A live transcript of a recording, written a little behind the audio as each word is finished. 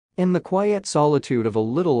In the quiet solitude of a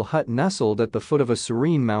little hut nestled at the foot of a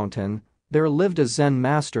serene mountain, there lived a Zen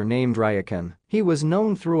master named Ryokan. He was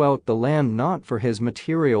known throughout the land not for his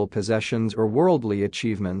material possessions or worldly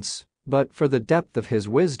achievements, but for the depth of his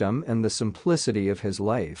wisdom and the simplicity of his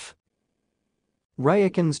life.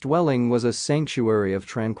 Ryokan's dwelling was a sanctuary of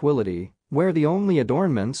tranquility, where the only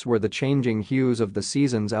adornments were the changing hues of the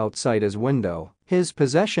seasons outside his window. His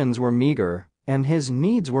possessions were meager, and his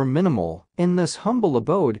needs were minimal. In this humble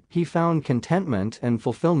abode, he found contentment and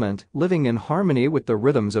fulfillment, living in harmony with the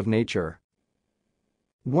rhythms of nature.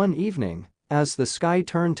 One evening, as the sky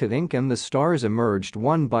turned to ink and the stars emerged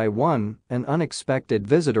one by one, an unexpected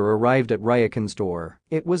visitor arrived at Ryokan's door.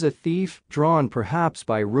 It was a thief, drawn perhaps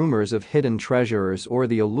by rumors of hidden treasures or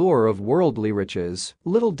the allure of worldly riches.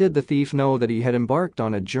 Little did the thief know that he had embarked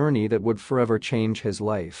on a journey that would forever change his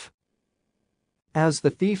life. As the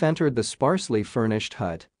thief entered the sparsely furnished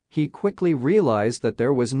hut, he quickly realized that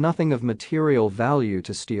there was nothing of material value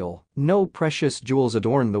to steal. No precious jewels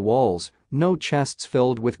adorned the walls, no chests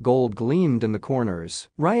filled with gold gleamed in the corners.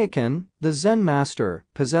 Ryokan, the Zen master,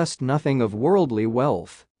 possessed nothing of worldly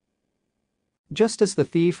wealth. Just as the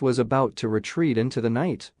thief was about to retreat into the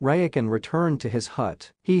night, Ryokan returned to his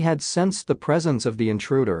hut. He had sensed the presence of the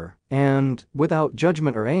intruder and, without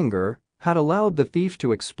judgment or anger, had allowed the thief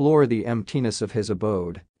to explore the emptiness of his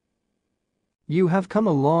abode. "You have come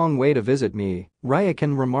a long way to visit me,"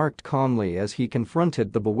 Ryokan remarked calmly as he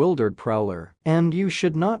confronted the bewildered prowler. "And you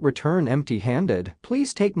should not return empty-handed.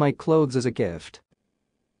 Please take my clothes as a gift."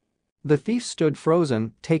 The thief stood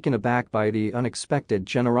frozen, taken aback by the unexpected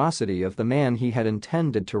generosity of the man he had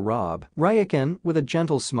intended to rob. Ryokan, with a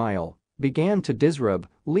gentle smile, began to disrobe,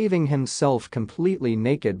 leaving himself completely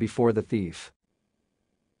naked before the thief.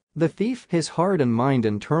 The thief, his heart and mind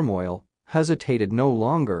in turmoil, hesitated no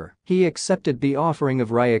longer. He accepted the offering of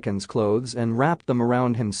Ryokan's clothes and wrapped them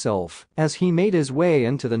around himself. As he made his way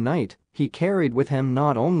into the night, he carried with him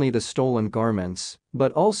not only the stolen garments,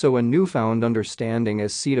 but also a newfound understanding. A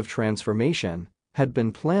seed of transformation had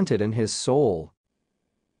been planted in his soul.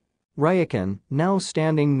 Ryokan, now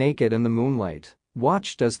standing naked in the moonlight,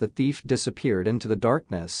 watched as the thief disappeared into the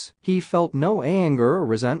darkness. He felt no anger or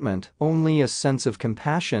resentment, only a sense of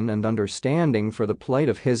compassion and understanding for the plight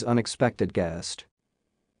of his unexpected guest.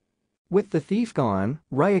 With the thief gone,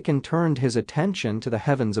 Ryokan turned his attention to the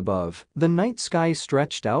heavens above. The night sky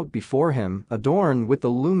stretched out before him, adorned with the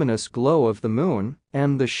luminous glow of the moon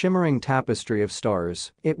and the shimmering tapestry of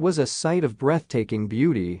stars. It was a sight of breathtaking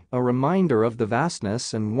beauty, a reminder of the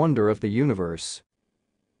vastness and wonder of the universe.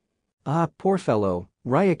 "Ah, poor fellow,"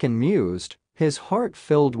 Ryokan mused, his heart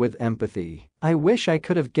filled with empathy. "I wish I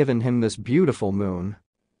could have given him this beautiful moon."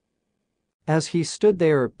 As he stood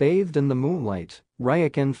there, bathed in the moonlight,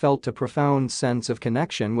 Ryokan felt a profound sense of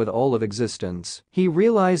connection with all of existence. He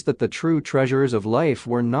realized that the true treasures of life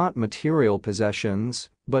were not material possessions,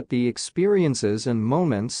 but the experiences and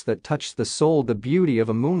moments that touched the soul. The beauty of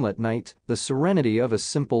a moonlit night, the serenity of a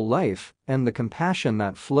simple life, and the compassion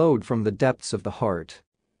that flowed from the depths of the heart.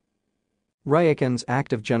 Ryokan's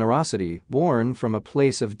act of generosity, born from a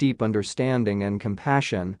place of deep understanding and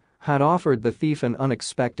compassion, had offered the thief an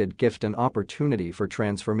unexpected gift, an opportunity for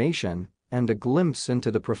transformation, and a glimpse into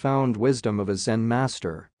the profound wisdom of a Zen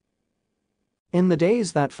master. In the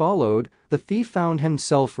days that followed, the thief found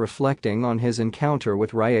himself reflecting on his encounter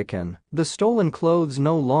with Ryokan. The stolen clothes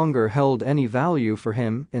no longer held any value for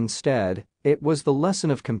him. Instead, it was the lesson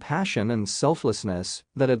of compassion and selflessness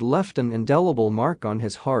that had left an indelible mark on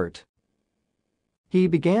his heart. He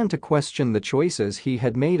began to question the choices he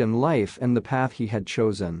had made in life and the path he had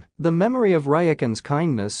chosen. The memory of Ryokan's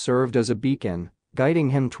kindness served as a beacon,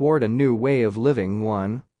 guiding him toward a new way of living,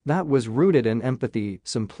 one that was rooted in empathy,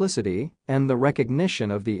 simplicity, and the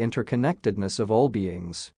recognition of the interconnectedness of all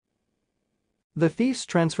beings. The thief's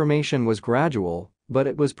transformation was gradual, but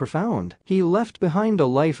it was profound. He left behind a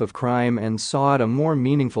life of crime and sought a more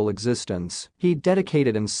meaningful existence. He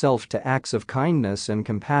dedicated himself to acts of kindness and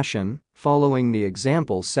compassion, following the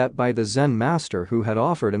example set by the Zen master who had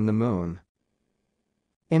offered him the moon.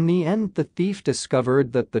 In the end, the thief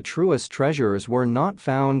discovered that the truest treasures were not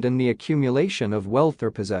found in the accumulation of wealth or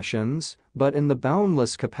possessions, but in the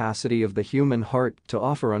boundless capacity of the human heart to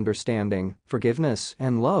offer understanding, forgiveness,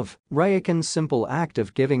 and love. Ryokan's simple act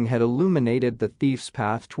of giving had illuminated the thief's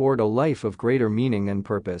path toward a life of greater meaning and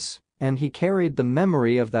purpose, and he carried the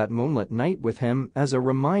memory of that moonlit night with him as a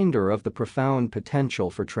reminder of the profound potential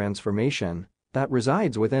for transformation that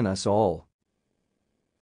resides within us all.